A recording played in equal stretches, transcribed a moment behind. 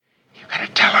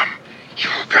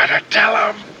gotta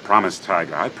tell him. Promise,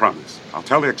 Tiger. I promise. I'll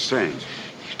tell the exchange.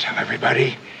 You tell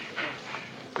everybody.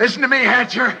 Listen to me,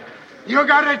 Hatcher. You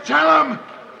gotta tell him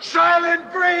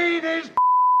Soylent Green is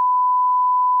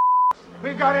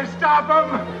We gotta stop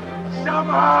him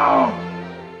somehow.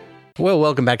 Well,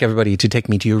 welcome back, everybody, to Take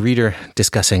Me to Your Reader,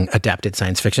 discussing adapted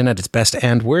science fiction at its best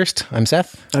and worst. I'm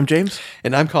Seth. I'm James.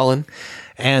 And I'm Colin.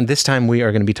 And this time we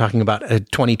are going to be talking about a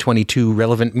 2022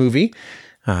 relevant movie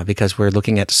because we're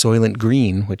looking at Soylent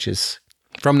Green, which is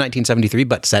from 1973,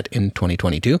 but set in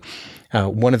 2022.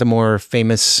 One of the more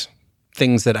famous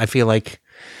things that I feel like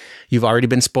you've already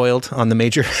been spoiled on the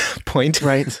major point.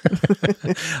 Right.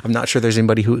 I'm not sure there's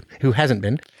anybody who hasn't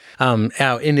been. And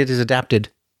it is adapted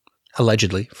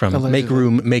allegedly from Make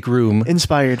Room.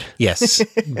 Inspired. Yes,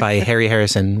 by Harry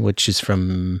Harrison, which is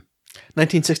from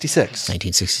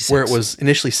 1966. Where it was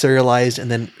initially serialized and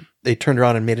then they turned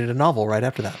around and made it a novel right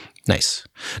after that. Nice.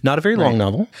 Not a very long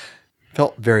novel.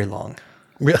 Felt very long.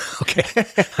 Okay.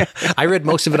 I read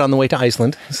most of it on the way to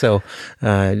Iceland, so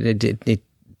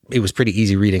it was pretty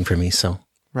easy reading for me, so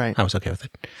right. I was okay with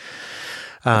it.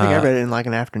 I think I read it in like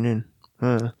an afternoon.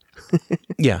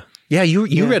 Yeah. Yeah,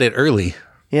 you read it early.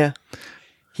 Yeah.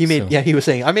 He was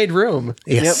saying, I made room.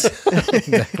 Yes. Yep.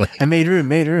 Exactly. I made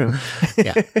room.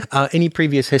 Yeah. Any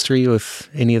previous history with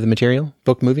any of the material?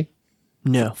 Book, movie?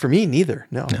 No. For me, neither.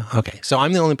 No. Okay. So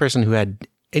I'm the only person who had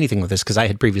anything with this because I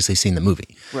had previously seen the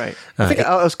movie. Right. I think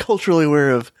I was culturally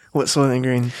aware of what Soylent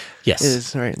Green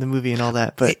is, right? The movie and all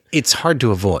that. But it's hard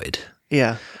to avoid.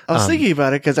 Yeah. I was thinking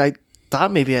about it because I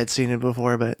thought maybe I'd seen it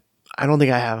before, but I don't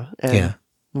think I have. And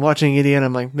watching it again,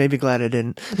 I'm like, maybe glad I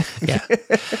didn't. Yeah.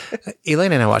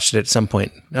 Elaine and I watched it at some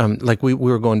point. We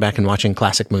were going back and watching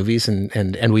classic movies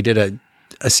and we did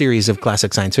a series of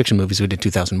classic science fiction movies. We did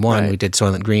 2001. Right. We did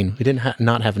Soylent Green. We didn't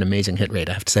not have an amazing hit rate,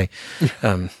 I have to say.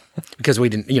 Because we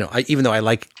didn't, even though I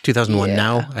like 2001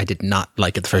 now, I did not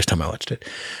like it the first time I watched it.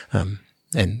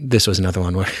 And this was another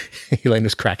one where Elaine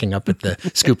was cracking up at the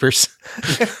scoopers.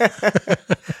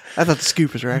 I thought the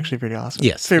scoopers were actually pretty awesome.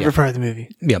 Yes. Favorite part of the movie.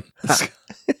 Yep.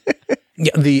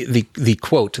 Yeah. The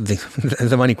quote,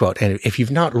 the money quote. And if you've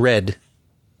not read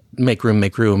Make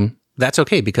Room, that's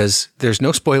okay because there's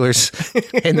no spoilers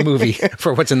in the movie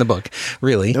for what's in the book,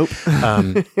 really. Nope.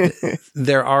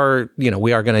 There are,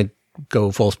 we are going to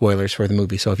go full spoilers for the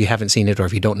movie. So if you haven't seen it or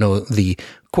if you don't know the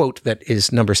quote that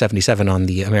is number 77 on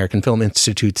the American Film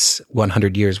Institute's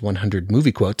 100 Years, 100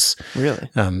 Movie Quotes, really,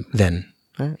 then,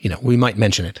 we might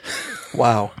mention it.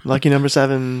 Wow. Lucky number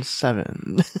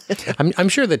 77. I'm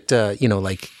sure that,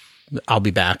 I'll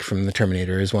Be Back from the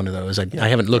Terminator is one of those. I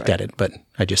haven't looked at it, but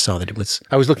I just saw that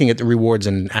I was looking at the rewards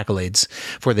and accolades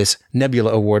for this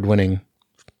Nebula Award-winning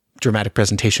dramatic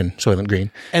presentation, Soylent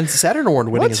Green. And Saturn Award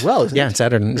winning as well, isn't it? Yeah, and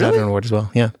Saturn Award as well,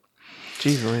 yeah.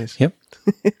 Jeez Louise. Yep.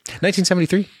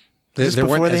 1973. There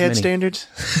before they had standards?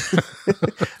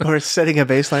 Or setting a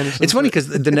baseline or something? It's funny because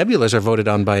the nebulas are voted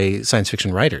on by science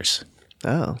fiction writers.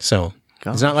 Oh. So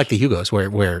it's not like the Hugos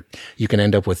where you can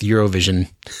end up with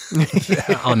Eurovision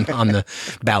on the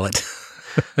ballot.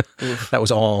 That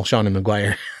was all Sean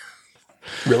McGuire.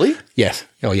 Really? Yes.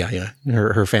 Oh, yeah.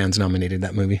 Her fans nominated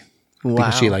that movie. Wow.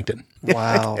 Because she liked it.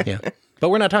 Wow. Yeah. But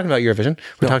we're not talking about Eurovision.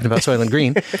 We're talking about Soylent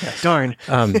Green. Darn.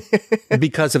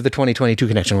 Because of the 2022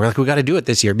 connection. We're like, we got to do it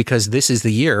this year because this is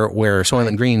the year where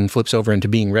Soylent Green flips over into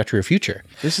being retro future.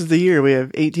 This is the year we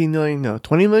have 20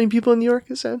 million people in New York,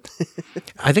 is that?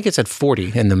 I think it's at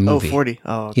 40 in the movie. Oh, 40.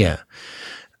 Oh, okay. Yeah.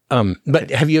 But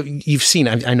you've seen,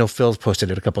 I know Phil's posted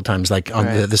it a couple of times, like on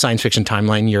the science fiction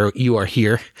timeline, you are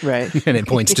here. Right. And it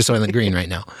points to Soylent Green right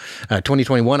now.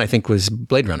 2021, I think, was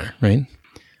Blade Runner, right?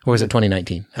 Or was it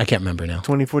 2019? I can't remember now.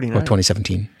 2049. Or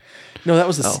 2017. No, that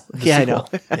was the yeah, sequel.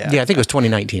 I know. Yeah, I think it was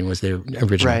 2019 was the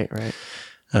original. Right.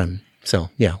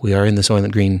 So, yeah, we are in the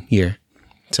Soylent Green year.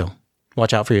 So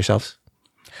watch out for yourselves.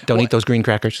 Don't eat those green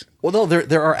crackers. Well, no,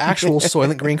 there are actual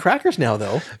Soylent Green crackers now,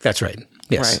 though. That's right.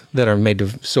 Yes. Right. That are made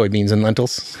of soybeans and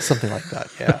lentils. Something like that,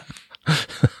 yeah.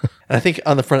 And I think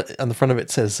on the front of it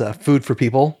says food for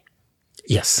people.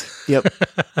 Yes. Yep.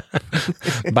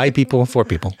 By people, for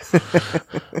people.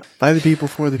 By the people,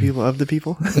 for the people, of the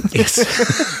people. Yes.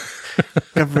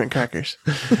 Government crackers.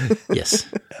 Yes.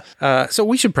 So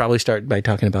we should probably start by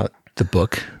talking about the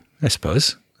book, I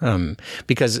suppose,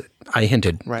 because I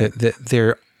hinted that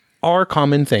there are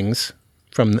common things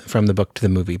from the book to the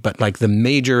movie, but like the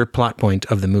major plot point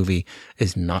of the movie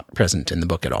is not present in the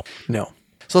book at all. No.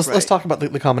 So let's talk about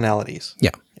the commonalities.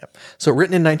 Yeah. Yep. So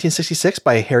written in 1966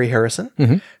 by Harry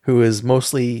Harrison, who is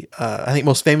mostly, I think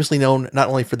most famously known not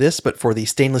only for this, but for the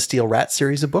Stainless Steel Rat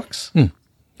series of books. I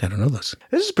don't know those.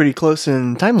 This is pretty close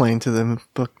in timeline to the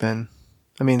book then.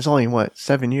 I mean, it's only,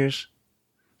 7 years?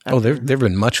 Oh, there have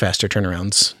been much faster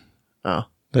turnarounds. Oh.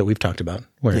 That we've talked about,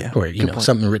 where you know,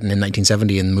 something written in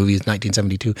 1970 and the movie is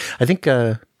 1972. I think.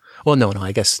 Well, no,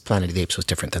 I guess Planet of the Apes was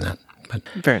different than that. But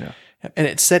Fair enough. And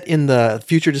it's set in the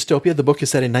future dystopia. The book is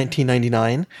set in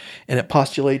 1999, and it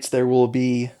postulates there will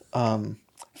be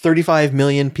 35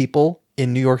 million people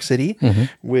in New York City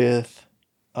with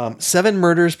 7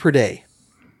 murders per day.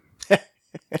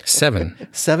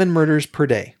 7 murders per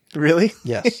day. Really?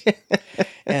 Yes.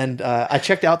 And I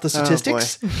checked out the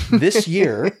statistics. This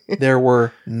year, there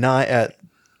are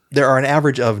an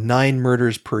average of 9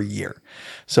 murders per year.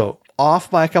 So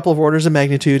off by a couple of orders of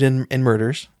magnitude in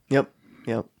murders. Yep.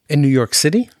 in New York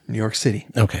City. New York City.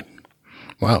 Okay.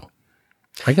 Wow.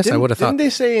 I guess I would have thought. Didn't they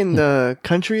say in the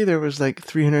country there was like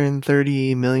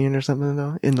 330 million or something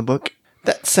though in the book?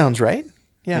 That sounds right.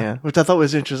 Yeah. Which I thought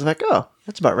was interesting. Like, oh,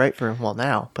 that's about right for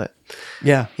now, but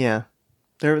Yeah.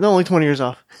 they're only 20 years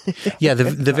off. Yeah,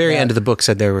 the very end of the book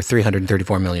said there were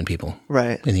 334 million people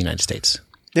Right. in the United States.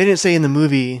 They didn't say in the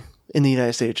movie in the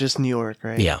United States, just New York,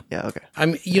 right? Yeah. Yeah. Okay. I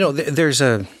mean, there's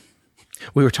a.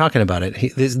 We were talking about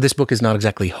it. This book is not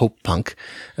exactly hope punk,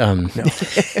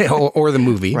 or the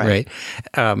movie, right?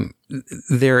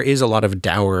 There is a lot of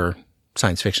dour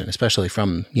science fiction, especially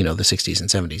from the 60s and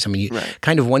 70s. I mean,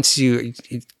 kind of once you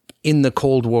in the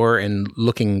Cold War and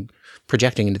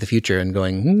projecting into the future and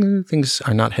going, things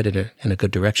are not headed in a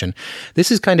good direction. This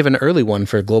is kind of an early one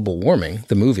for global warming.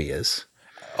 The movie is.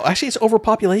 Actually, it's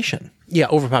overpopulation. Yeah,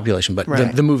 overpopulation, but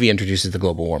the movie introduces the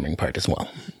global warming part as well.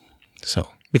 So,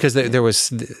 because there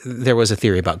was a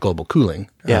theory about global cooling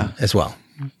as well.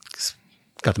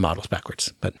 Got the models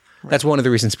backwards, but that's one of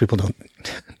the reasons people don't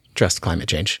trust climate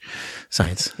change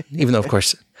science, even though, of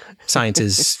course, science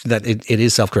is that it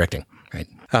is self-correcting, right?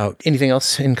 Anything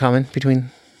else in common between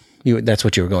you? That's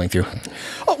what you were going through.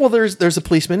 Oh, well, there's a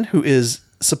policeman who is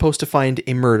supposed to find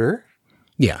a murder.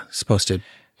 Yeah, supposed to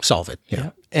solve it.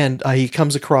 Yeah. And he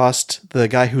comes across the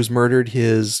guy who's murdered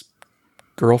his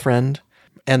girlfriend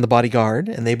and the bodyguard,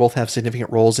 and they both have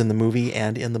significant roles in the movie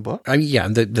and in the book. I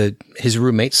mean, his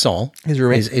roommate Saul,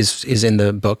 is in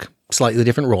the book, slightly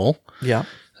different role. Yeah.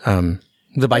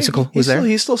 The bicycle was there.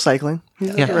 He's still cycling.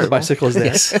 The bicycle is there.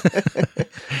 Yes.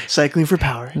 Cycling for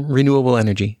power. Renewable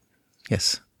energy.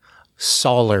 Yes.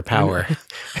 Solar power.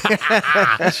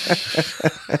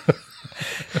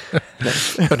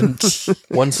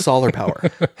 One solar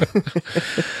power.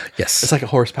 Yes. It's like a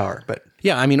horsepower, but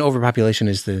yeah, I mean, overpopulation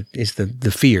is the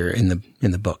fear in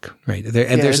the book, right?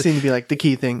 There seemed to be like the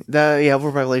key thing.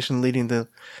 Overpopulation leading to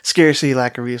scarcity,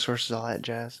 lack of resources, all that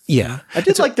jazz. Yeah, I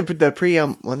did like the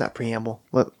preamble. Well, not preamble.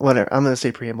 Whatever. I'm going to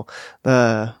say preamble.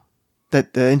 The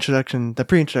introduction, the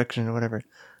pre-introduction, or whatever.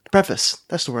 The preface.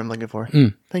 That's the word I'm looking for.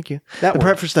 Thank you. The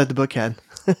preface that the book had.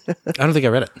 I don't think I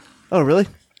read it. Oh, really?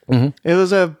 Mm-hmm. It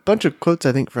was a bunch of quotes,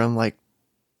 I think, from like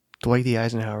Dwight D.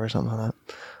 Eisenhower or something like that.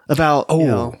 About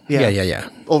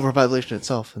overpopulation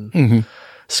itself and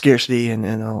scarcity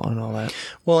and all that.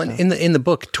 Well, and in the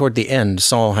book, toward the end,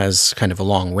 Saul has kind of a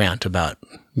long rant about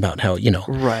how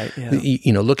right.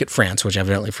 Yeah. Look at France, which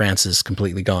evidently France is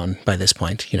completely gone by this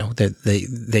point.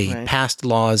 They passed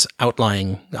laws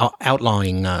outlawing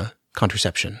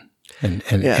contraception, and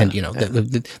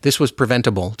this was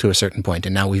preventable to a certain point,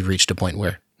 and now we've reached a point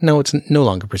where no, it's no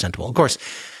longer presentable. Of course.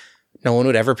 No one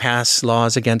would ever pass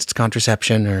laws against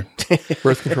contraception or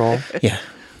birth control. Yeah.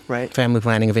 Right. Family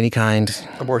planning of any kind.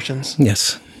 Abortions.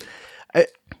 Yes. I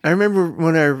remember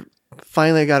when I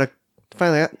finally got to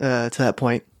that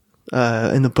point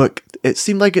in the book. It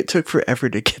seemed like it took forever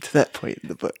to get to that point in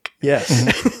the book. Yes.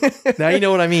 Now you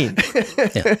know what I mean.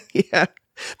 Yeah. Yeah.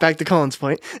 Back to Colin's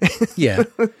point. Yeah.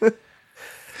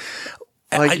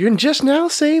 Like, you're just now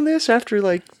saying this after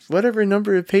like whatever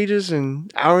number of pages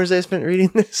and hours I spent reading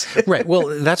this. Right.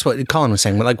 Well, that's what Colin was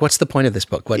saying. Like, what's the point of this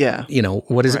book? What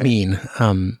does it mean?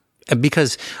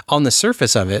 Because on the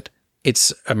surface of it,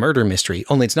 it's a murder mystery.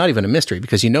 Only it's not even a mystery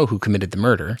because you know who committed the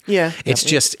murder. Yeah. It's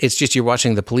just you're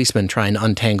watching the policeman trying to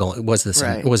untangle. Was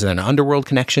it an underworld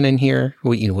connection in here?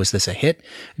 Was this a hit?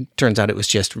 Turns out it was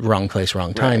just wrong place,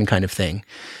 wrong time kind of thing.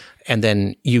 And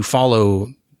then you follow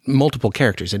multiple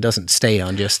characters. It doesn't stay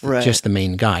on just the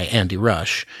main guy, Andy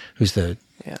Rush, who's the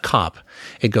cop.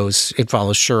 It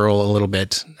follows Cheryl a little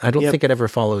bit. I don't think it ever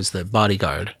follows the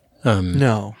bodyguard.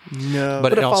 No.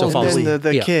 But it also follows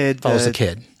the kid. Follows the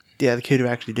kid. Yeah, the kid who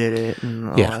actually did it and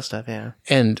all that stuff. Yeah.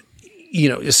 And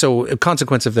so a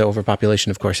consequence of the overpopulation,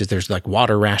 of course, is there's like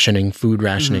water rationing, food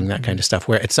rationing, that kind of stuff.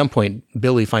 Where at some point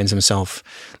Billy finds himself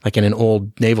like in an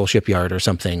old naval shipyard or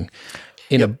something,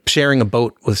 sharing a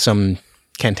boat with some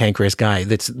cantankerous guy.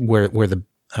 That's where the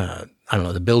I don't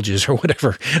know, the bilges or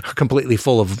whatever are completely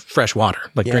full of fresh water,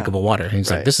 like drinkable water. And he's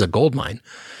like, this is a gold mine.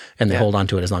 And they hold on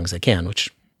to it as long as they can, which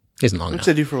isn't long enough. Which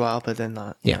they do for a while, but then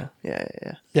not. Yeah.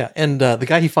 Yeah, and the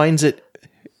guy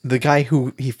the guy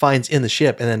who he finds in the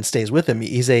ship and then stays with him,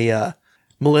 he's a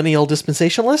millennial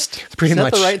dispensationalist. Pretty Is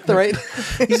that much. the right.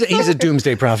 He's a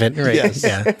doomsday prophet, right? Yes.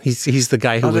 Yeah. He's the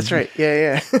guy who Oh, that's would right.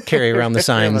 Yeah. carry around the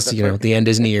signs, that you know, part. the end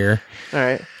is near, All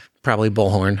right. probably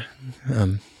bullhorn,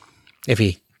 if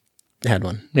he had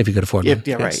one, if he could afford one.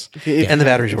 Yeah, Yes. right. If And the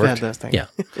batteries if you had worked. those things. Yeah.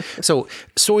 So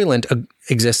Soylent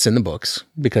exists in the books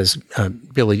because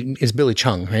Billy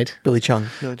Chung, right? Billy Chung.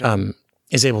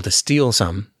 Is able to steal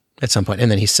some at some point,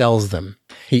 and then he sells them.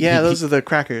 Those are the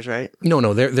crackers, right?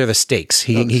 No, they're the steaks.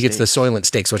 He gets the Soylent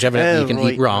steaks, which evidently you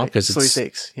can eat raw because soy it's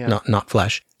steaks. Yeah. not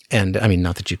flesh. And I mean,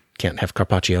 not that you can't have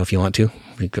carpaccio if you want to.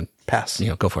 You can Pass.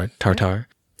 go for it. Tartar.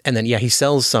 And then he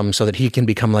sells some so that he can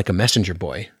become like a messenger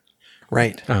boy.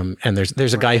 Right. And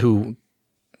there's a guy who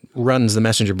runs the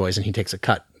messenger boys, and he takes a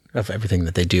cut of everything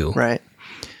that they do, Right.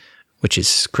 which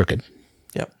is crooked.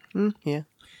 Yep. Yeah.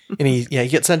 And he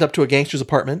gets sent up to a gangster's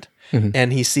apartment,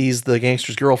 and he sees the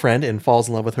gangster's girlfriend and falls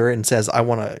in love with her and says, "I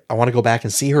want to go back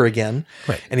and see her again."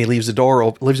 Right. And he leaves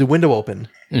the window open,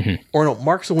 or no,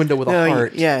 marks a window with a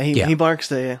heart. He marks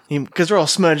because they're all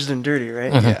smudged and dirty,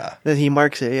 right? Yeah. Then he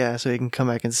marks it, so he can come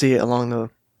back and see it along the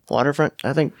waterfront,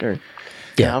 I think, or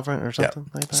canal front or something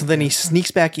like that. So then he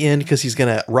sneaks back in because he's going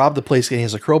to rob the place and he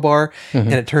has a crowbar,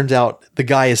 and it turns out the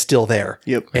guy is still there.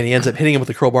 Yep. And he ends up hitting him with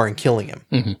the crowbar and killing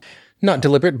him. Not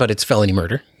deliberate, but it's felony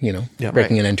murder, breaking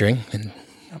right. and entering. And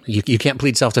you can't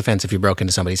plead self-defense if you broke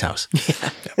into somebody's house.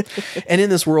 And in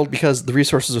this world, because the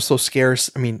resources are so scarce,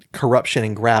 I mean, corruption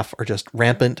and graft are just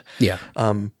rampant. Yeah.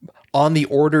 On the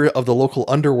order of the local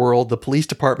underworld, the police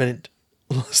department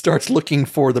starts looking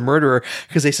for the murderer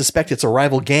because they suspect it's a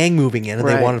rival gang moving in, and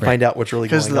they Right. want to find out what's really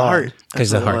going Because on. of the heart.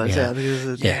 Because of the That's what heart, it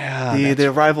was, yeah. Because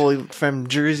the rival from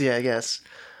Jersey, I guess,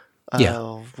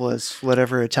 Yeah. was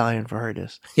whatever Italian for heart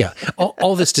is. Yeah.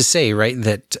 All this to say, right,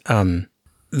 that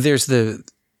there's the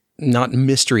not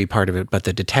mystery part of it, but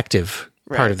the detective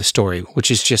part Right. of the story, which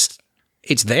is just,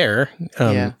 it's there.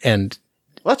 And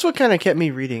Well, that's what kind of kept me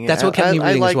reading. That's what kept me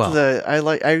reading as well.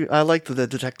 I liked the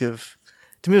detective.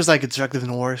 To me, it was like a detective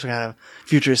noir kind of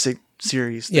futuristic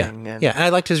series thing. And I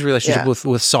liked his relationship Yeah.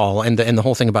 with Saul and the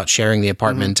whole thing about sharing the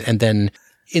apartment. And then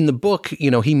in the book,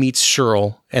 he meets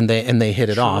Cheryl and they hit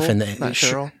it off. And they, Not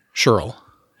Cheryl? Cheryl,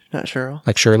 Not Cheryl.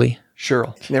 like Shirley.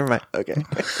 Cheryl. Never mind. Okay.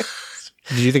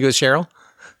 Did you think it was Cheryl?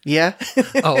 Yeah.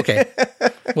 Oh, okay.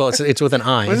 Well, it's with an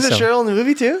I. Wasn't it so- Cheryl in the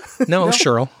movie too? No, it was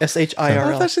Cheryl. I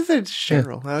SHIRL. thought she said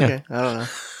Cheryl. Okay. I don't know.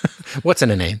 What's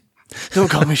in a name? Don't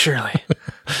call me Shirley.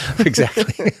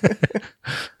 Exactly.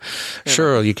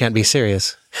 Cheryl, you can't be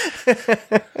serious.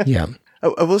 Yeah.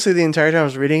 I will say the entire time I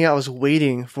was reading it, I was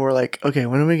waiting for okay,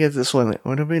 when are we get to this one?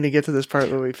 When are we going to get to this part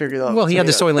where we figure out? Well, he had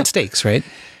the Soylent Steaks, right?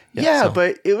 Yeah, so-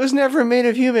 but it was never made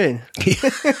of human.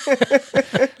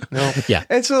 No. Yeah.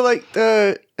 And so, I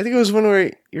think it was when we were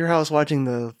at your house watching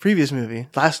the previous movie,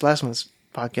 last month's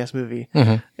podcast movie,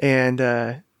 and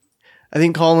I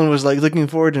think Colin was looking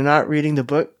forward to not reading the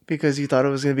book because he thought it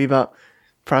was going to be about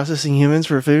processing humans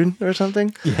for food or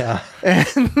something. Yeah.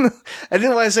 And I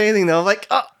didn't want to say anything though. I'm like,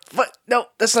 oh, what? No,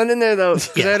 that's not in there though,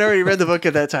 because I had already read the book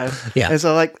at that time. Yeah. And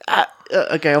so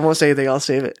okay, I won't say anything. I'll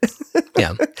save it.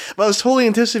 Yeah. But I was totally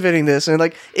anticipating this, and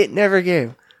it never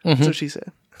came. That's what she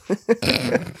said.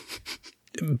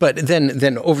 But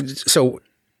then over, so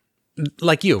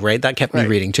like you, right? That kept me Right.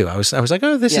 reading too. I was like,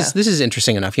 oh, this Yeah. is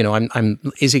interesting enough.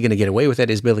 Is he going to get away with it?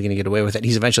 Is Billy going to get away with it?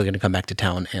 He's eventually going to come back to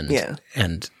town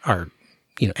and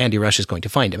Andy Rush is going to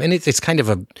find him. And it's kind of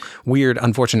a weird,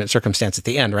 unfortunate circumstance at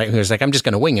the end, right? Who's like, I'm just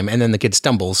going to wing him. And then the kid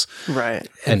stumbles Right.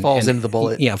 and falls into the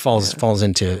bullet. Yeah. Falls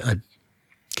into a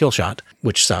kill shot,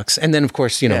 which sucks. And then of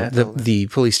course, the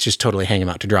police just totally hang him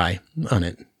out to dry on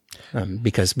it.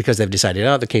 Because they've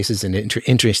decided, the case isn't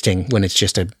interesting when it's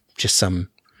just some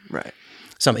Right.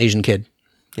 Asian kid,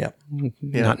 Yeah.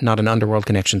 not an underworld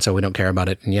connection, so we don't care about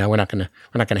it. And we're not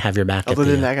gonna have your back. Although at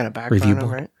the, didn't that kind of backfire review on them,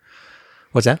 board. right?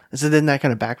 What's that? So didn't that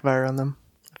kind of backfire on them,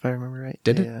 if I remember right?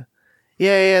 Did it? Yeah.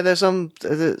 Yeah. There's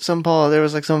there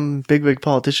was some big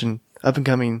politician, up and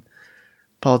coming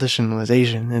politician was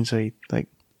Asian, and so he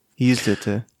used it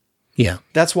to. Yeah,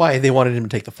 That's why they wanted him to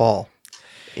take the fall.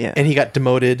 Yeah. And he got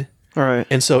demoted. All right.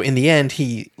 And so in the end,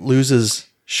 he loses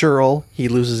Cheryl. He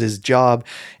loses his job.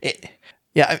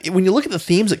 When you look at the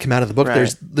themes that come out of the book,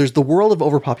 Right. there's the world of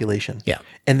overpopulation. Yeah.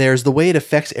 And there's the way it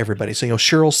affects everybody. So,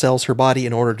 Cheryl sells her body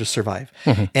in order to survive.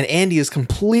 And Andy is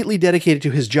completely dedicated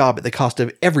to his job at the cost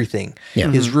of everything. Yeah.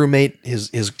 His roommate, his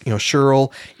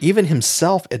Cheryl, even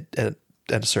himself at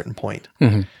at a certain point.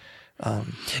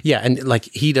 Yeah, and like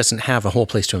he doesn't have a whole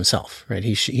place to himself, right?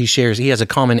 He shares. He has a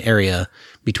common area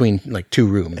between like two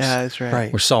rooms. Yeah, that's right.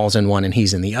 Right. Where Saul's in one and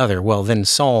he's in the other. Well, then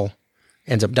Saul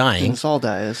ends up dying, And Saul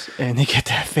dies, and they get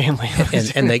that family.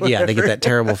 and they get that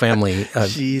terrible family.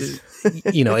 Jeez.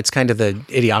 You know, it's kind of the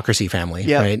Idiocracy family,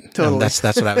 Yeah, right? totally. That's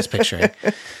what I was picturing.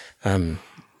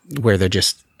 Where they're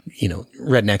just, you know,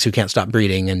 rednecks who can't stop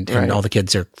breeding, and Right. all the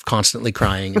kids are constantly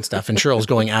crying and stuff, and Cheryl's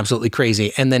going absolutely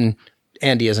crazy, and then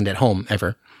Andy isn't at home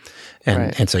ever, and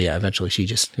Right. and so yeah, eventually she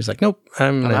just is like, nope,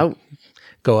 I'm gonna out.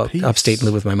 go upstate and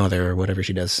live with my mother or whatever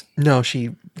she does. No, she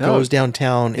goes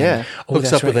downtown and Yeah. hooks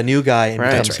that's up with right. a new guy and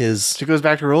Right. becomes That's his. She goes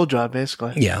back to her old job,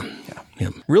 basically. Yeah.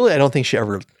 Really, I don't think she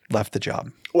ever left the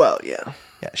job. Well, yeah.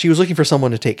 Yeah, she was looking for someone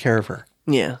to take care of her.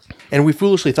 Yeah. And we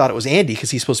foolishly thought it was Andy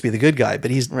because he's supposed to be the good guy, but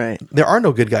he's Right. There are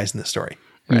no good guys in this story.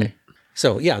 Right.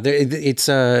 So yeah,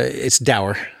 it's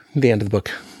dour. The end of the book.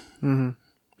 Mm-hmm.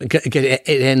 It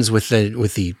ends with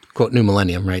the quote new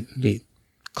millennium, right? The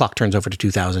clock turns over to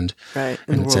 2000. Right. And And it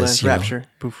the world says, ends. you know, Rapture.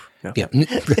 Poof. No. Yeah.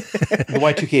 The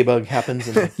Y2K bug happens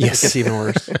and it gets even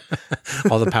worse.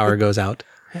 All the power goes out.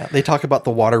 Yeah, they talk about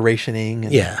the water rationing.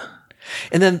 And, Yeah.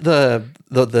 and then the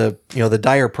the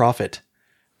dire prophet,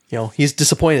 he's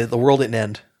disappointed the world didn't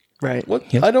end. Right. What?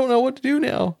 I don't know what to do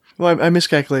now. Well, I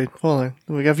miscalculated. Hold on.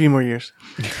 We got a few more years.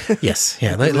 Yes.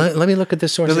 Yeah. Let me look at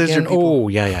this source The lizard again. people. Oh,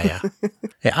 yeah.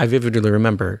 Yeah. I vividly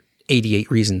remember 88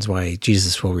 Reasons Why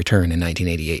Jesus Will Return in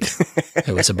 1988.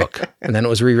 It was a book. And then it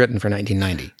was rewritten for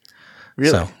 1990.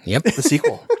 Really? So, yep. The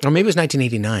sequel. Or maybe it was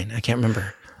 1989. I can't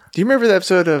remember. Do you remember the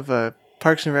episode of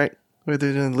Parks and Rec where the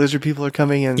lizard people are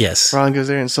coming and Yes. Ron goes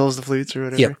there and sells the flutes or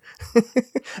whatever? Yep.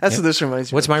 That's what this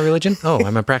reminds me What's of. my religion? Oh,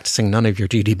 I'm a practicing none of your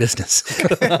duty business.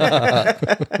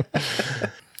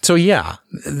 So yeah,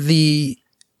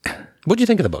 what do you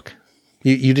think of the book?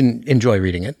 You didn't enjoy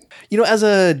reading it? As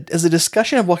a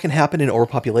discussion of what can happen in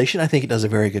overpopulation, I think it does a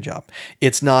very good job.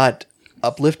 It's not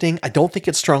uplifting. I don't think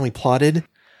it's strongly plotted.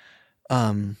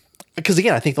 Because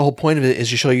again, I think the whole point of it is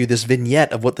to show you this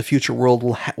vignette of what the future world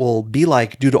will be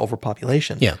like due to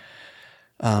overpopulation. Yeah.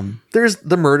 There's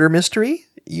the murder mystery.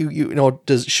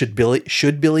 Should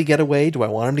Billy get away? Do I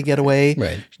want him to get away?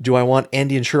 Right. Do I want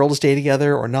Andy and Cheryl to stay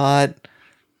together or not?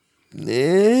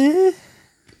 Yeah.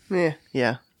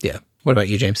 Yeah. What about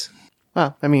you, James?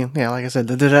 Well, I mean, yeah, like I said,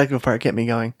 the detective part kept me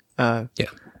going. Yeah.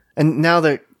 And now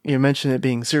that you mention it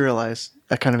being serialized,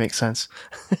 that kind of makes sense.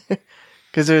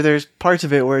 Because there's parts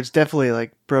of it where it's definitely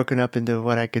like broken up into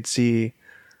what I could see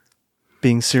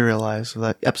being serialized,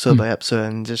 like episode by episode,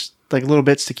 and just like little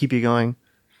bits to keep you going,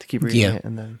 to keep reading Yeah. it,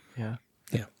 and then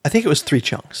I think it was 3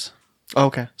 chunks. Oh,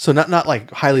 okay, So not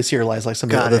like highly serialized like some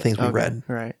of the other things we Okay. read.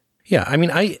 Right. Yeah. I mean,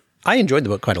 I enjoyed the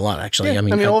book quite a lot, actually. I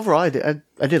mean, Overall, I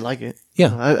did like it.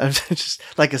 Yeah. I just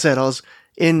like I said, I was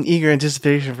in eager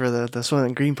anticipation for the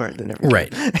Soylent Green part that never came.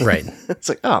 right. It's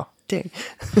like, oh, dang,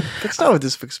 that's not what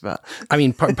this book's about. I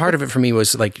mean, part of it for me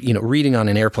was like, reading on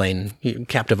an airplane,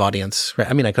 captive audience. Right?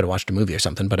 I mean, I could have watched a movie or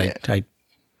something, but I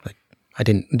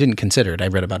didn't consider it. I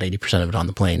read about 80% of it on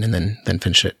the plane and then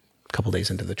finished it a couple days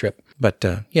into the trip. But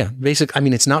yeah, basic. I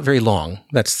mean, it's not very long.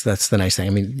 That's the nice thing.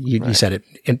 I mean, you said it.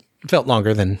 It felt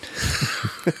longer than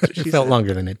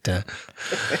it.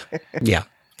 Yeah.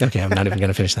 Okay, I'm not even going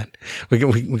to finish that. We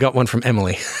got one from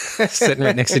Emily sitting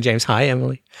right next to James. Hi,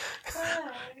 Emily.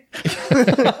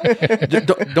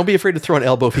 Don't be afraid to throw an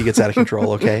elbow if he gets out of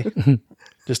control, okay?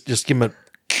 just give him a...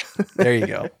 There you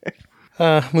go.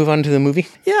 Move on to the movie.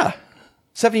 Yeah.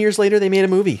 7 years later, they made a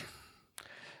movie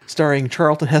starring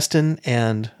Charlton Heston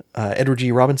and Edward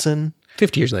G. Robinson.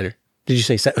 50 years later. Did you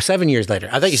say 7 years later?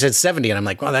 I thought you said 70, and I'm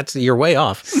like, well, you're way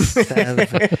off.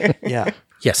 Yeah.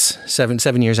 Yes,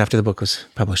 7 years after the book was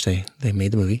published, they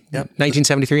made the movie. Yep.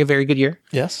 1973, a very good year.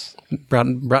 Yes.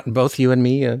 Brought both you and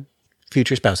me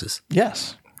future spouses.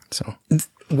 Yes. So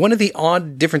one of the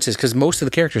odd differences, because most of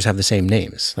the characters have the same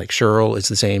names, like Cheryl is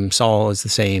the same, Saul is the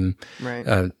same,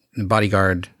 Right.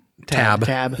 bodyguard Tab.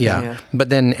 Tab, Yeah. yeah. But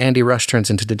then Andy Rush turns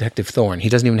into Detective Thorne. He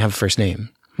doesn't even have a first name.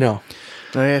 No.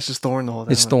 No, yeah, it's just Thorne the whole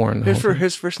time. It's Thorne the whole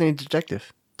His first name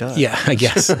Detective. Duh. Yeah, I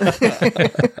guess.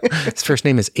 His first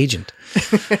name is Agent.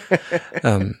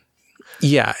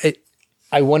 Yeah.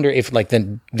 I wonder if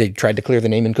then they tried to clear the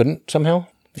name and couldn't somehow.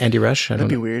 Andy Rush. That'd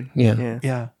be weird. Yeah.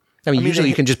 Yeah. I mean, usually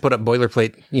you can just put up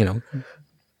boilerplate,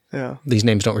 Yeah. these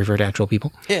names don't refer to actual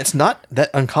people. Yeah, it's not that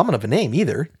uncommon of a name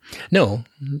either. No,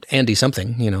 Andy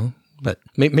something, but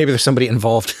maybe there's somebody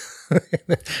involved.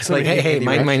 Like, hey, Andy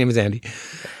my Rush. name is Andy.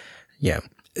 Yeah.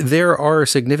 There are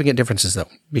significant differences though,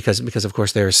 because of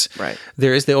course there is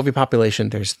the overpopulation,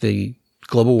 there's the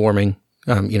global warming.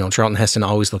 Charlton Heston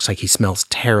always looks like he smells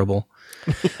terrible.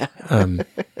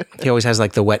 He always has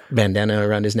like the wet bandana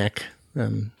around his neck. So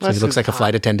he That's looks like a hot.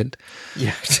 flight attendant.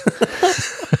 Yeah.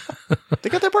 They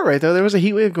got that part right though. There was a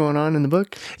heat wave going on in the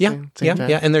book. Yeah, Same yeah, time.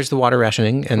 yeah. And there's the water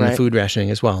rationing and the Right. food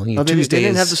rationing as well. Oh, they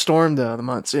didn't have the storm though, the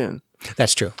monsoon.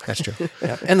 That's true. That's true.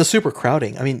 Yeah. And the super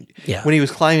crowding. I mean, Yeah. when he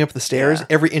was climbing up the stairs, Yeah.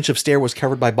 every inch of stair was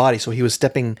covered by body. So he was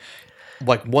stepping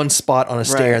like one spot on a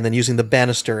stair Right. and then using the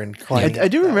banister and climbing. I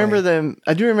do that remember way. them.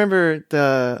 I do remember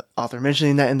the author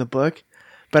mentioning that in the book,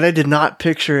 but I did not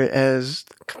picture it as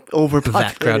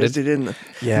overpopulated crowded. as it did in the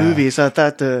Yeah. movie. So I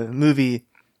thought the movie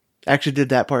actually did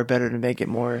that part better to make it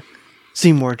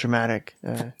seem more dramatic.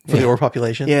 For the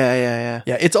overpopulation. Yeah.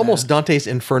 Yeah, it's almost Dante's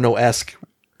Inferno-esque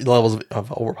levels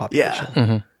of overpopulation.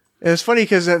 Yeah. It was funny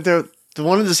because the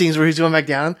one of the scenes where he's going back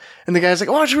down, and the guy's like,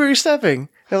 "Watch where you're stepping."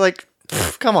 They're like,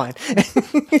 "Pff, "Come on,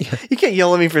 you can't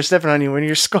yell at me for stepping on you when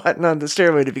you're squatting on the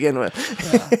stairway to begin with."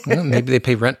 Well, maybe they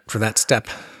pay rent for that step.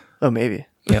 Oh, maybe.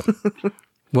 Yep.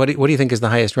 What do you think is the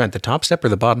highest rent? The top step or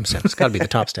the bottom step? It's got to be the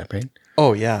top step, right?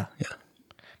 Oh, yeah. Yeah.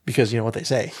 Because you know what they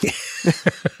say.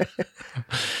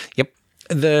 Yep.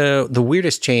 The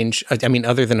weirdest change, I mean,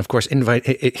 other than, of course,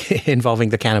 involving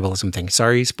the cannibalism thing.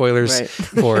 Sorry, spoilers Right.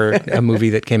 for a movie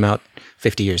that came out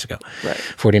 50 years ago, Right.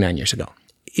 49 years ago,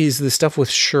 is the stuff with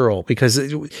Cheryl. Because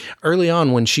early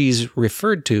on when she's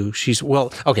referred to,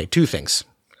 two things.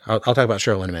 I'll talk about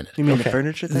Cheryl in a minute. You mean the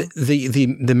furniture thing?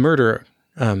 The murder,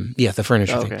 the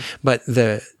furniture Oh, thing. okay. But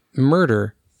the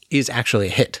murder is actually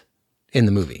a hit in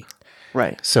the movie.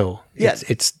 Right. So Yeah.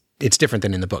 it's different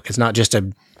than in the book. It's not just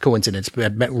a coincidence,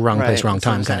 wrong place, wrong It's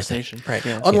an time kind of thing. assassination. Right.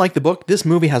 Yeah. Unlike the book, this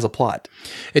movie has a plot.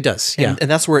 It does, yeah, And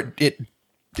that's where it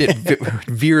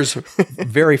veers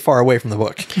very far away from the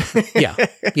book.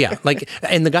 yeah. Like,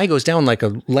 and the guy goes down like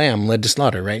a lamb led to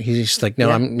slaughter, right? He's just like, no,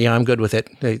 I'm good with it.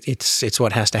 It's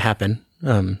what has to happen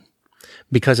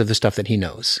because of the stuff that he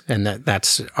knows, and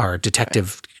that's our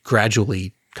detective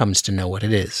gradually comes to know what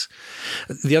it is.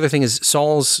 The other thing is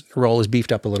Saul's role is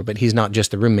beefed up a little bit. He's not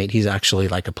just the roommate; he's actually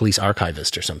like a police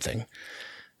archivist or something.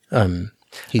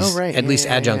 He's right. at Yeah, least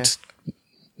yeah, adjunct.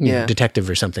 You know, Yeah. detective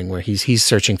or something where he's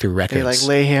searching through records. They like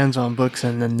lay hands on books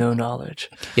and then no knowledge.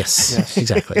 Yes,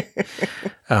 exactly.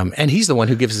 And he's the one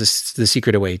who gives the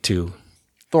secret away to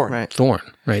Thorn. Right. Thorn,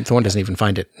 right? Thorn doesn't even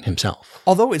find it himself.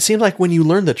 Although it seems like when you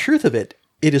learn the truth of it,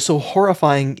 it is so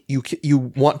horrifying you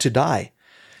want to die.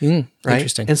 Right?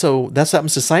 Interesting. And so that's what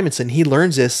happens to Simonson. He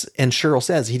learns this, and Cheryl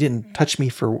says he didn't touch me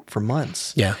for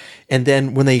months. Yeah. And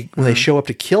then when they show up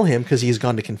to kill him because he's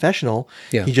gone to confessional,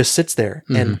 Yeah. he just sits there.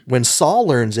 And when Saul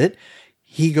learns it,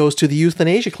 he goes to the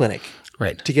euthanasia clinic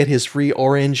Right. to get his free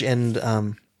orange and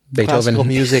Beethoven classical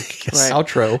music Right.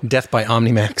 outro. Death by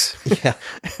Omnimax. Yeah.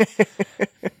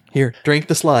 Here, drink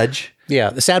the sludge. Yeah.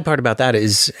 The sad part about that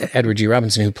is Edward G.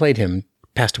 Robinson, who played him,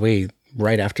 passed away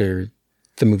right after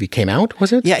the movie came out,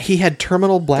 was it? Yeah, he had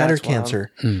terminal bladder That's wild.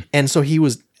 cancer. And so he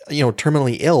was,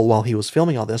 terminally ill while he was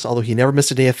filming all this, although he never missed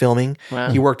a day of filming.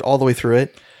 Wow. He worked all the way through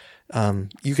it.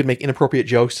 You could make inappropriate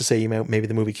jokes to say maybe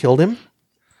the movie killed him.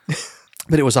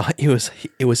 But it was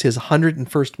his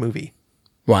 101st movie.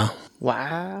 Wow.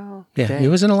 Wow. Yeah. Dang. He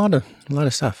was in a lot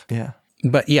of stuff. Yeah.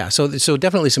 But yeah, so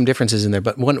definitely some differences in there.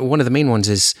 But one of the main ones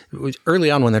is early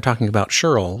on when they're talking about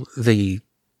Cheryl, the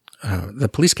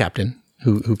police captain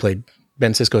who played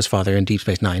Ben Sisko's father in Deep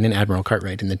Space Nine and Admiral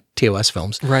Cartwright in the TOS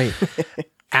films, Right.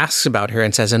 asks about her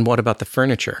and says, "And what about the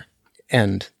furniture?"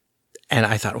 And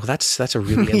I thought, well, that's a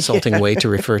really insulting way to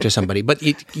refer to somebody. But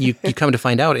you come to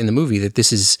find out in the movie that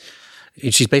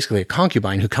she's basically a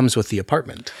concubine who comes with the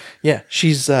apartment. Yeah,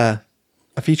 she's a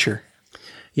feature.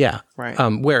 Yeah. Right.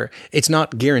 Where it's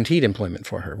not guaranteed employment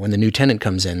for her. When the new tenant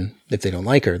comes in, if they don't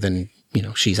like her, then,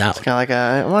 she's out. Kind of like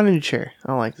I want a new chair. I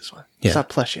don't like this one. Yeah. It's not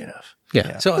plushy enough.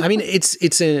 Yeah. So, I mean,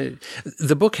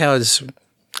 the book has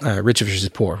rich versus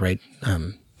poor, right?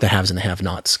 The haves and the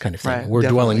have-nots kind of thing. Right, We're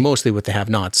definitely. dwelling mostly with the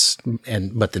have-nots,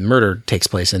 but the murder takes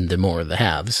place in the more of the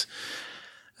haves.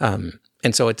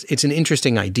 And so it's an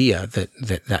interesting idea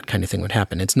that kind of thing would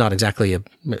happen. It's not exactly a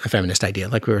feminist idea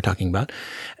like we were talking about.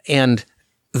 And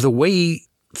the way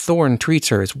Thorn treats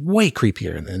her is way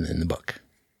creepier than in the book.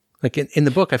 Like in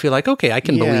the book, I feel like, okay, I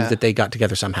can Yeah. believe that they got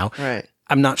together somehow. Right.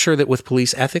 I'm not sure that with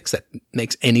police ethics that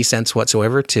makes any sense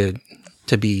whatsoever to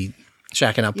be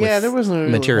shacking up Yeah, with there wasn't a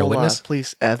material whole lot witness. of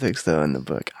police ethics though in the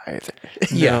book either.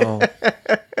 No.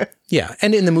 Yeah,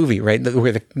 and in the movie, right,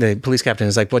 where the police captain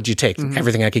is like, "What'd you take? Mm-hmm.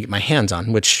 Everything I could get my hands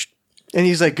on." Which, And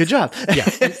he's like, "Good job." yeah,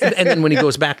 and then when he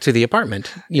goes back to the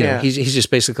apartment, you know, Yeah. he's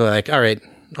just basically like, "All right,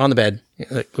 on the bed.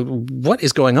 Like, what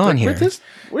is going on here?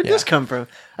 Where'd this come from?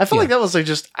 I felt like that was like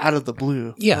just out of the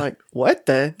blue. Yeah. Like,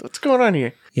 what's going on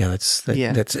here? Yeah, that's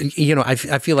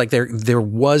I feel like there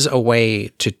was a way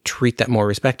to treat that more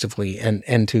respectively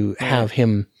and to have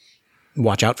him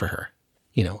watch out for her.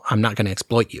 I'm not going to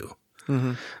exploit you.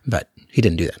 But he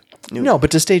didn't do that. No,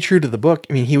 but to stay true to the book,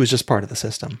 I mean, he was just part of the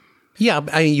system.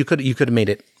 Yeah, you could have made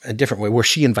it a different way where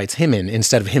she invites him in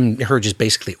instead of her just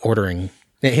basically ordering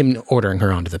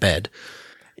her onto the bed.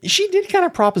 She did kind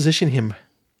of proposition him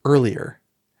earlier,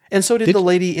 and so did the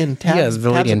lady in Tab's. Yeah,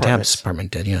 the lady in apartment. Tab's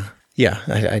apartment did. Yeah,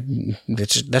 yeah.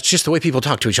 That's just the way people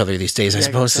talk to each other these days. I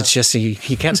suppose it's just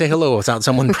you can't say hello without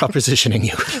someone propositioning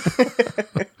you.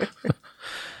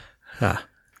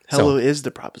 Hello is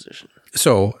the proposition.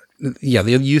 So yeah,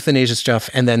 the euthanasia stuff,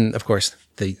 and then of course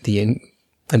the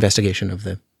investigation of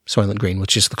the Soylent Green,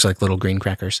 which just looks like little green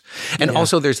crackers, and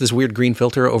also there's this weird green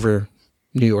filter over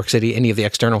New York City. Any of the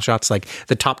external shots, like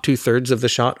the top 2/3 of the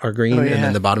shot are green, and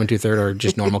then the bottom 2/3 are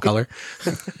just normal color.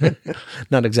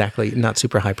 Not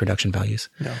super high production values.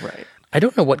 No, right. I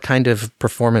don't know what kind of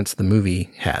performance the movie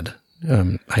had.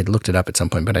 I looked it up at some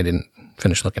point, but I didn't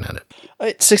finish looking at it.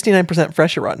 It's 69%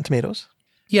 fresh at Rotten Tomatoes.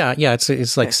 Yeah,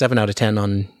 it's like 7 out of 10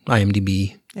 on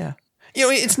IMDb. Yeah,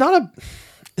 it's not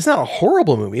a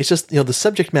horrible movie. It's just, the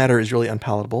subject matter is really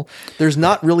unpalatable. There's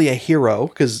not really a hero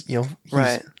because,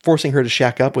 he's forcing her to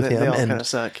shack up with him. They all kind of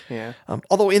suck. Yeah.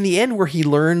 Although in the end where he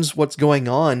learns what's going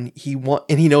on,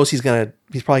 and he knows he's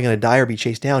probably going to die or be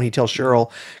chased down. He tells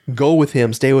Cheryl, go with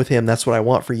him, stay with him. That's what I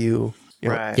want for you.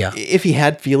 Right. Yeah. If he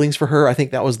had feelings for her, I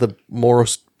think that was the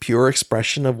most pure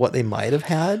expression of what they might have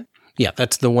had. Yeah,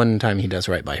 that's the one time he does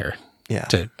right by her. Yeah.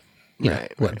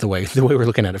 The way we're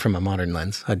looking at it from a modern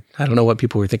lens. I don't know what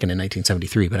people were thinking in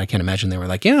 1973, but I can't imagine they were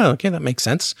like, yeah, okay, that makes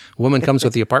sense. A woman comes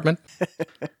with the apartment.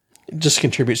 It just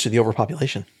contributes to the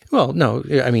overpopulation. Well, no,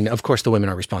 I mean, of course, the women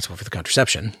are responsible for the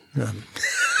contraception.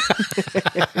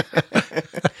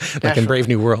 Like in Brave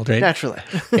New World, right? Naturally.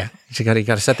 Yeah, you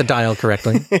got to set the dial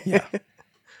correctly. Yeah.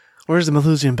 Where's the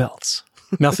Malthusian belts?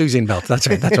 Malthusian belt. That's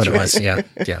right. That's what it was. Yeah.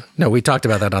 Yeah. No, we talked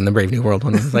about that on the Brave New World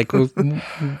one. Like,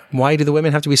 why do the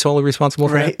women have to be solely responsible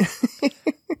for that?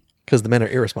 Because the men are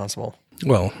irresponsible.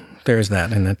 Well, there's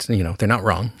that. And that's, they're not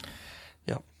wrong.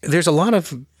 Yeah. There's a lot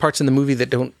of parts in the movie that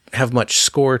don't have much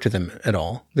score to them at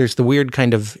all. There's the weird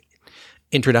kind of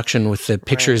introduction with the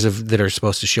pictures that are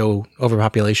supposed to show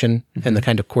overpopulation and the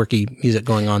kind of quirky music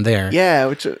going on there. Yeah,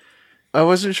 which I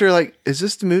wasn't sure, like, is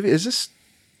this the movie? Is this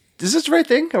the right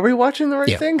thing? Are we watching the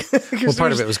right thing? Well,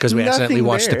 part of it was because we accidentally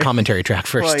watched the commentary track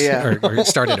first, Well, yeah. or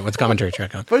started it with the commentary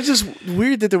track on. But it's just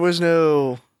weird that there was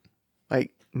no,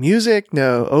 like, music,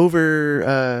 no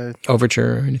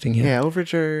overture or anything. Yeah,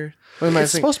 overture. What am I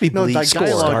It's saying? supposed to be no, bleak like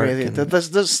dialogue or dark anything. and-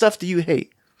 The stuff that you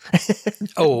hate.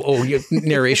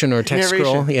 Narration or text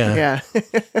scroll. Yeah.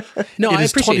 No, I It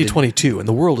is appreciate it. 2022 and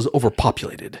the world is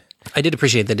overpopulated. I did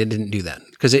appreciate that it didn't do that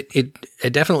because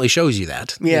it definitely shows you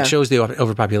that. Yeah. It shows the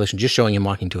overpopulation just showing him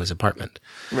walking to his apartment.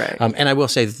 Right. And I will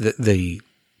say that the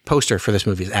poster for this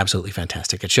movie is absolutely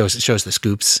fantastic. It shows the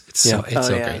scoops. It's so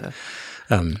great.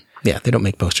 Yeah, they don't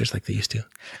make posters like they used to.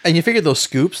 And you figure those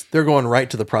scoops, they're going right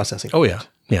to the processing. Oh yeah.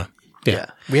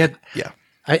 We had,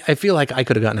 I feel like I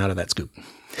could have gotten out of that scoop.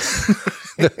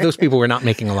 Those people were not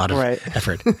making a lot of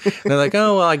effort. They're like,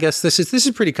 oh well, I guess this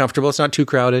is pretty comfortable. It's not too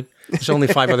crowded. There's only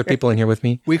 5 other people in here with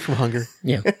me. weak from hunger.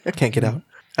 Yeah. Can't get out.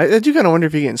 I do kind of wonder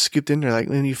if you're getting scooped in there. Like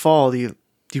when you fall, do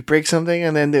you break something?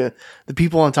 And then the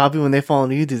people on top of you, when they fall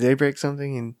on you, do they break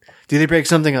something? And do they break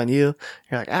something on you?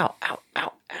 You're like, ow, ow,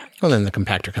 ow, ow. Well, then the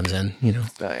compactor comes in, Oh,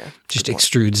 yeah. just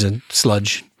extrudes a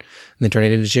sludge and then turn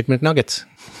it into Chicken McNuggets.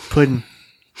 Pudding.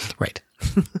 Right.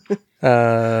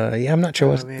 Yeah, I'm not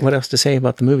sure what else to say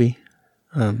about the movie.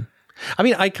 I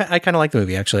mean, I kind of like the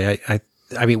movie, actually.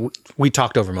 I mean, we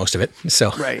talked over most of it.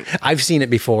 So Right. I've seen it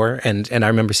before, and I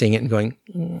remember seeing it and going,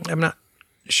 I'm not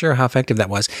sure how effective that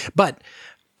was. But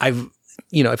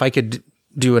if I could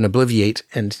do an Obliviate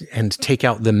and take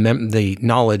out the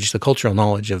knowledge, the cultural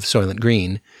knowledge of Soylent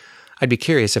Green, I'd be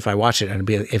curious if I watched it and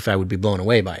if I would be blown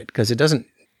away by it, because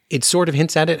it sort of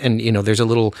hints at it. And, there's a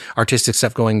little artistic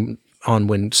stuff going on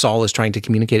when Saul is trying to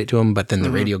communicate it to him, but then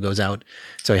the radio goes out.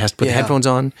 So he has to put the headphones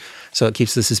on. So it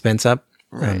keeps the suspense up.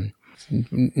 Right.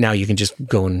 Now you can just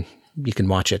go and you can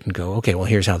watch it and go, okay, well,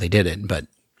 here's how they did it. But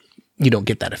you don't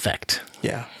get that effect.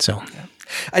 Yeah. So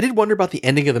I did wonder about the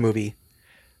ending of the movie.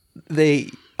 They,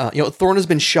 Thorne has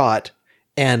been shot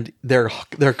and they're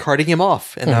carting him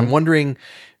off. And I'm wondering,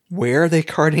 where are they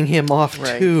carting him off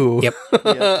to? Yep.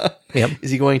 Yep.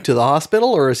 Is he going to the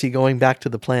hospital or is he going back to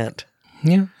the plant?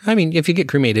 Yeah. I mean, if you get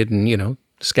cremated and,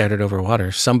 scattered over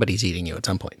water, somebody's eating you at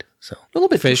some point. So A little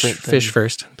bit fish different than- fish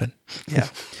first, but Yeah.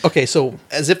 Okay, so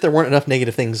as if there weren't enough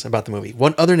negative things about the movie.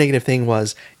 One other negative thing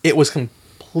was it was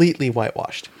completely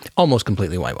whitewashed. almost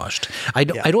completely whitewashed. I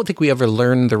don't think we ever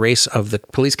learned the race of the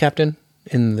police captain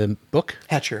in the book.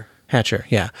 Hatcher,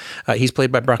 yeah, he's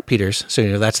played by Brock Peters,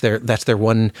 so that's their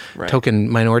one token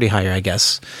minority hire, I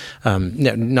guess.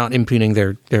 Not impugning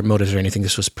their motives or anything.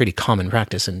 This was pretty common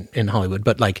practice in Hollywood.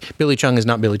 But like Billy Chung is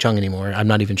not Billy Chung anymore. I'm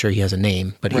not even sure he has a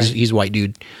name, but he's a white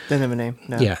dude. Didn't have a name.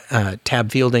 No. Yeah,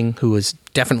 Tab Fielding, who was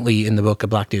definitely in the book a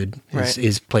black dude,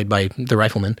 is played by the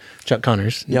rifleman Chuck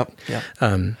Connors. Yep.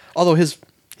 Although his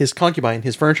concubine,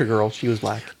 his furniture girl, she was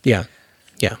black. Yeah.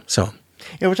 So.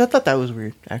 Yeah, which I thought that was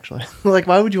weird, actually. Like,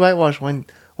 why would you whitewash one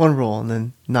role and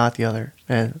then not the other?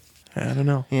 And I don't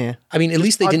know. yeah, I mean, at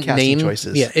least they didn't casting name.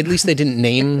 choices. Yeah, at least they didn't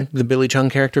name the Billy Chung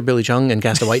character Billy Chung and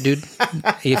cast a white dude.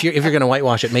 If you're going to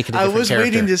whitewash it, make it a I different was character.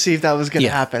 waiting to see if that was going to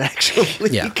Yeah. happen, actually,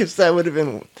 Yeah. because that would have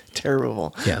been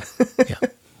terrible. Yeah.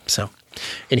 So,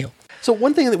 anyhow, So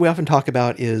one thing that we often talk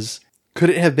about is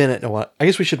could it have been I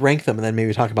guess we should rank them and then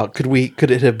maybe talk about could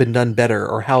it have been done better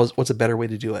or what's a better way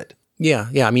to do it? yeah.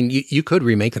 I mean, you could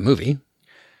remake the movie,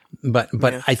 but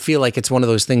I feel like it's one of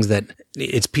those things that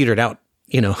it's petered out,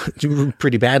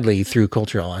 pretty badly through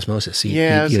cultural osmosis. You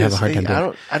have a hard time doing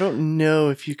it. I don't know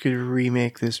if you could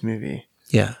remake this movie.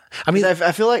 Yeah, I mean,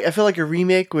 I feel like a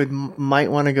remake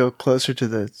might want to go closer to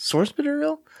the source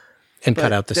material. and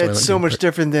cut out the That's Soylent so Green much part.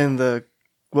 different than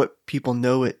what people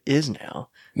know it is now.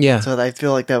 Yeah, So I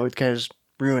feel like that would kind of just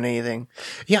ruin anything.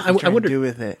 yeah. I trying to wonder do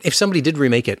with it. if somebody did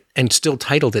remake it and still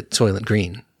titled it Soylent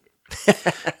Green,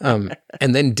 and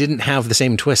then didn't have the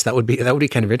same twist. That would be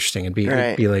kind of interesting. It'd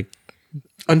be like,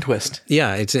 Untwist.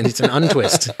 yeah, it's an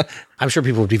untwist. I'm sure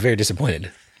people would be very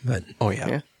disappointed, but Oh yeah.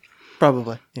 Yeah.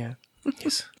 Probably. Yeah.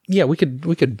 yeah, we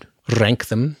could rank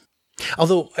them.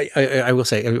 Although I will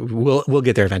say we'll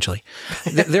get there eventually.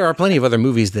 There are plenty of other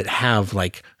movies that have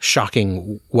like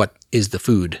shocking what is the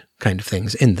food kind of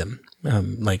things in them.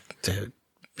 Like the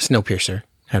Snowpiercer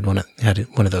had one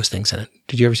of those things in it.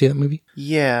 Did you ever see that movie?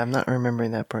 Yeah, I'm not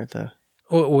remembering that part though.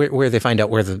 Where they find out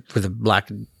where the black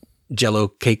Jello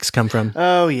cakes come from.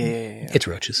 Oh yeah. It's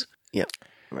roaches. Yep.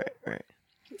 Right.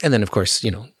 And then of course,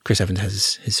 Chris Evans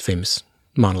has his famous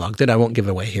monologue that I won't give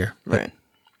away here. But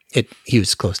Right. he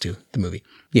was close to the movie.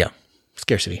 Yeah.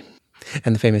 Scarcity.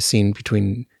 And the famous scene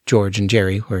between George and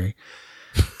Jerry where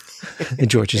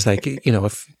George is like,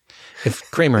 if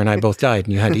Kramer and I both died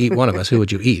and you had to eat one of us, who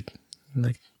would you eat? I'm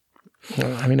like,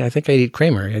 well, I mean, I think I'd eat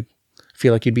Kramer. I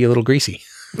feel like you'd be a little greasy.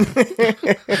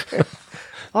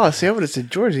 Oh, see, I would have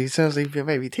said George. He sounds like it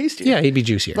might be tastier. Yeah, he'd be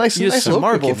juicier. Nice You and just slow cook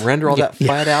marbled. it, render all that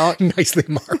fat out. Nicely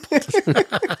marbled.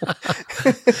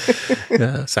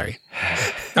 Sorry.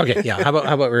 Okay, yeah. How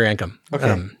about we rank them? Okay.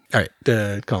 All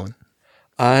right, Colin.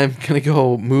 I'm gonna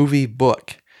go movie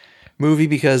book. Movie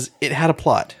because it had a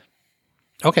plot.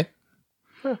 Okay.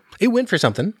 It went for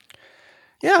something.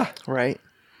 Yeah. Right.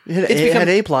 It become- had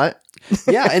a plot.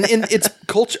 Yeah, and it's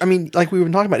culture. I mean, like we've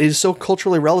been talking about, it is so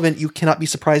culturally relevant. You cannot be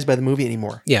surprised by the movie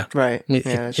anymore. Yeah. Right. It-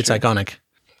 Yeah, that's it's true. iconic.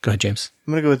 Go ahead, James.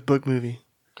 I'm gonna go with book movie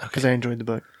because I enjoyed the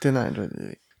book. Did not enjoy the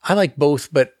movie. I like both,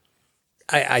 but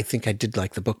I think I did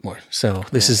like the book more. So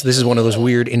this is one of those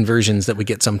weird inversions that we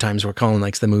get sometimes where Colin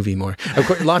likes the movie more. Of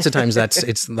course, lots of times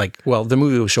it's like, well, the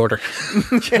movie was shorter.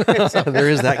 There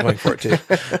is that going for it too.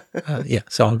 Yeah,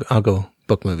 so I'll go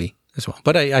book movie as well.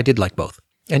 But I did like both.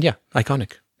 And yeah,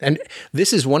 iconic. And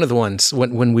this is one of the ones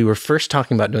when we were first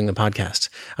talking about doing the podcast,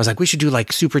 I was like, we should do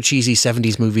like super cheesy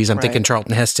 70s movies. I'm thinking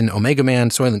Charlton Heston, Omega Man,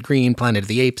 Soylent Green, Planet of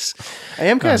the Apes. I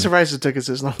am kind of surprised it took us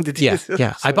this long to do Yeah, this.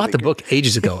 yeah. I bought the book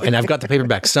ages ago, and I've got the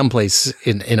paperback someplace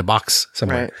in a box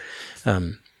somewhere.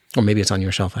 Right. Or maybe it's on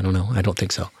your shelf. I don't know. I don't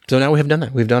think so. So now we have done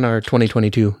that. We've done our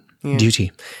 2022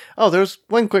 duty. Oh, there's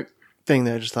one quick thing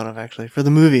that I just thought of actually for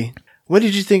the movie. What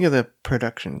did you think of the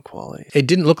production quality? It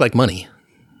didn't look like money.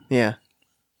 Yeah.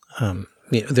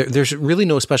 There's really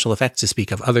no special effects to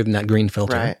speak of other than that green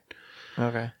filter. Right.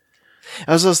 Okay.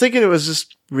 I was thinking it was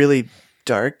just really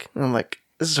dark. And I'm like,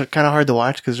 this is kind of hard to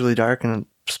watch because it's really dark and it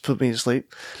just put me to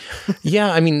sleep.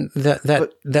 Yeah, I mean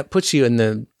that puts you in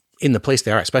the place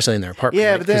they are, especially in their apartment.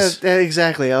 Yeah, right? but 'Cause- that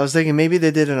exactly. I was thinking maybe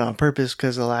they did it on purpose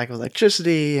because of the lack of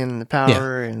electricity and the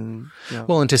power and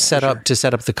well, and to set up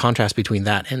the contrast between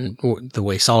that and the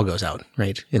way Saul goes out,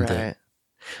 right? right.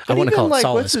 I want to call it like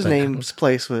Solace. what's his but- name's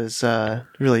place was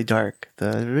really dark.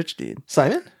 The rich dude,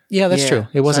 Simon? Yeah, that's Yeah, true.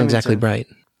 It wasn't exactly Simonson. bright.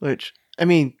 which I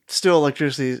mean, still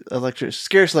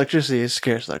scarce electricity is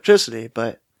scarce electricity,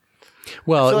 but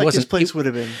Well, I feel it like wasn't. this place would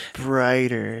have been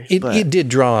brighter. It but did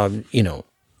draw,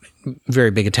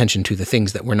 very big attention to the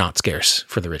things that were not scarce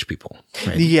for the rich people.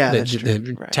 Right? Yeah, the, that's true.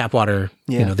 the Right. tap water.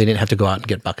 Yeah. You know, they didn't have to go out and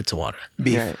get buckets of water.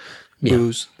 Beef, Right. Yeah.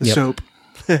 booze. The Yep. soap.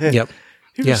 Yep. You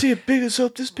ever Yeah. see a big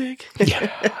soap this big?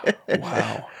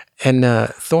 Wow. And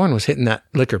Thorne was hitting that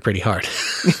liquor pretty hard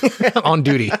on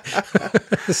duty.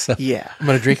 So, Yeah. I'm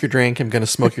going to drink your drink. I'm going to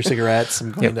smoke your cigarettes.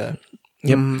 I'm going to.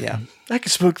 yep. Yeah. I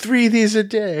could smoke 3 of these a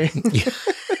day.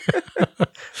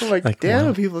 I'm like,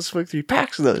 damn, people smoke 3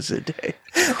 packs of those a day.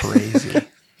 Crazy.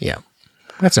 Yeah.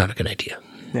 That's not a good idea.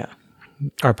 Yeah.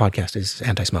 Our podcast is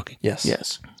anti-smoking. Yes.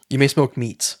 Yes. You may smoke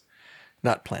meats,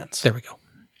 not plants. There we go.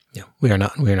 Yeah. We are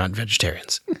not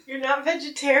vegetarians. You're not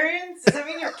vegetarians? Does that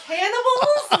mean you're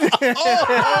cannibals?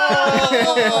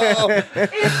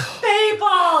 It's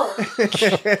Fable!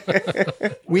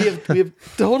 We have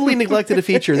totally neglected a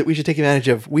feature that we should take advantage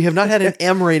of. We have not had an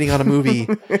M rating on a movie,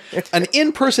 an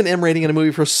in-person M rating on a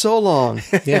movie for so long.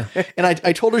 Yeah. And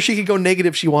I told her she could go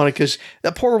negative if she wanted because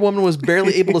that poor woman was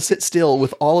barely able to sit still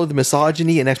with all of the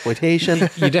misogyny and exploitation.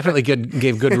 You definitely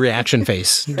gave good reaction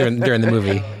face during the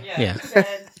movie. Yeah.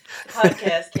 That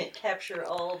podcast can't capture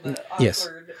all the awkward.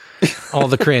 Yes. All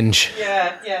the cringe.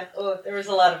 Yeah. Oh, there was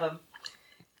a lot of them.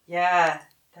 Yeah,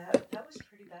 that was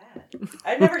pretty bad.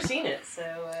 I've never seen it, so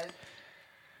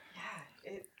yeah,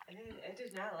 I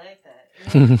did not like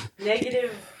that.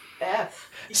 Negative F.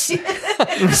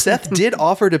 Seth did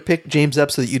offer to pick James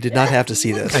up so that you did not have to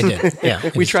see this. I did.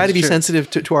 Yeah. We try to be sensitive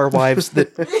to our wives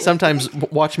that sometimes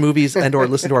watch movies and or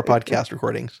listen to our podcast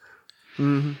recordings.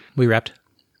 We wrapped?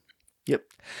 Yep.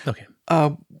 Okay.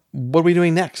 What are we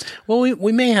doing next? Well,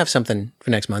 we may have something for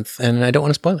next month, and I don't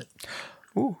want to spoil it.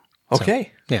 Ooh.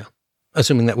 Okay. Yeah.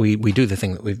 Assuming that we do the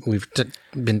thing that we've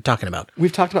been talking about.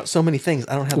 We've talked about so many things.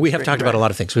 I don't have. We have talked about a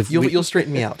lot of things. You'll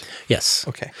straighten me out. Yes.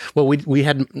 Okay. Well, we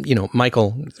had,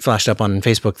 Michael flashed up on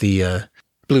Facebook the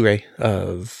Blu-ray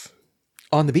of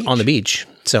On the Beach. On the Beach.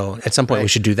 So at some point we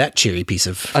should do that cheery piece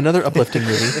of Another uplifting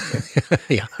movie.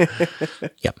 yeah.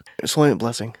 Yep. Soylent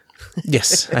Blessing.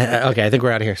 Yes. Okay. I think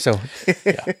we're out of here. So,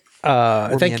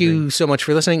 thank you so much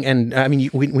for listening. And I mean,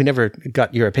 we never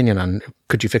got your opinion on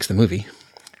could you fix the movie?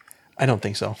 I don't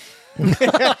think so.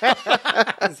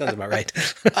 That sounds about right.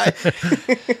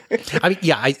 I mean,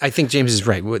 yeah, I think James is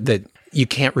right that you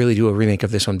can't really do a remake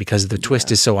of this one because the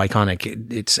twist is so iconic.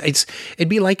 It'd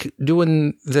be like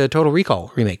doing the Total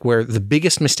Recall remake, where the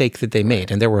biggest mistake that they made,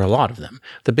 and there were a lot of them,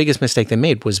 the biggest mistake they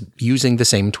made was using the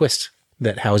same twist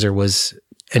that Hauser was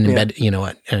an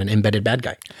embedded bad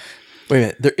guy. Wait a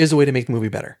minute. There is a way to make the movie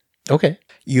better. Okay.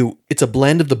 It's a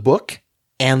blend of the book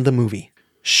and the movie.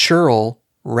 Sherrill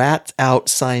rats out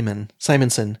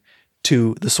Simonson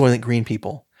to the Soylent Green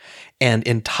people and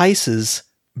entices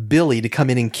Billy to come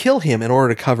in and kill him in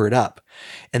order to cover it up.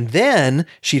 And then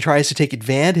she tries to take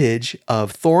advantage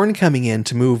of Thorne coming in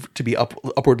to be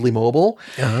upwardly mobile.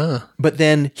 But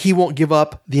then he won't give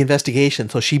up the investigation,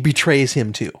 so she betrays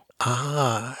him too.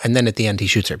 And then at the end he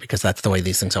shoots her because that's the way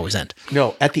these things always end.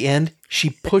 No, at the end,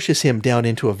 she pushes him down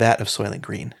into a vat of Soylent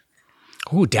Green.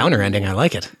 Ooh, downer ending. I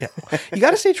like it. Yeah. You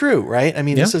got to stay true, right? I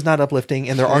mean, this is not uplifting,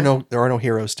 and there are no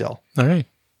heroes still. All right.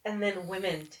 And then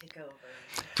women take over.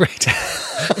 Right.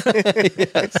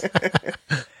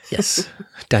 Yes.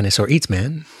 Dinosaur eats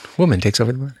man. Woman takes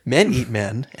over the man. Men eat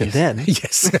men, and then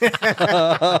Yes.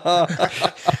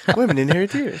 Women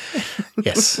inherit too.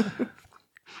 Yes.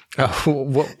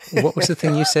 What was the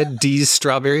thing you said? D's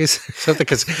strawberries? Something,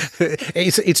 because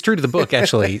it's true to the book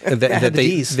actually that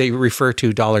they refer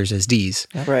to dollars as D's.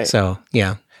 Right. So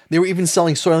yeah. they were even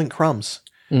selling Soylent crumbs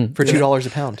for $2 a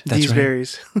pound. That's These right.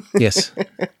 berries. Yes.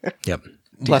 Yep.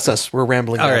 Bless us, we're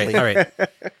rambling. All badly. right.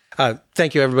 All right.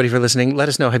 Thank you, everybody, for listening. Let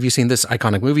us know. Have you seen this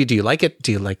iconic movie? Do you like it?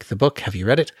 Do you like the book? Have you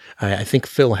read it? I think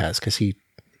Phil has, because he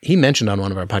mentioned on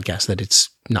one of our podcasts that it's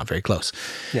not very close.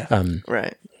 Yeah.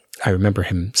 Right. I remember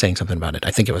him saying something about it.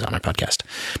 I think it was on our podcast.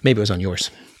 Maybe it was on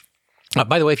yours.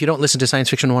 By the way, if you don't listen to Science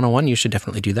Fiction 101, you should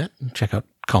definitely do that. Check out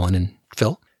Colin and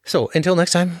Phil. So until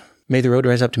next time, may the road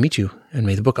rise up to meet you, and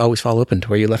may the book always fall open to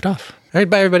where you left off. All right,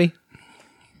 bye, everybody.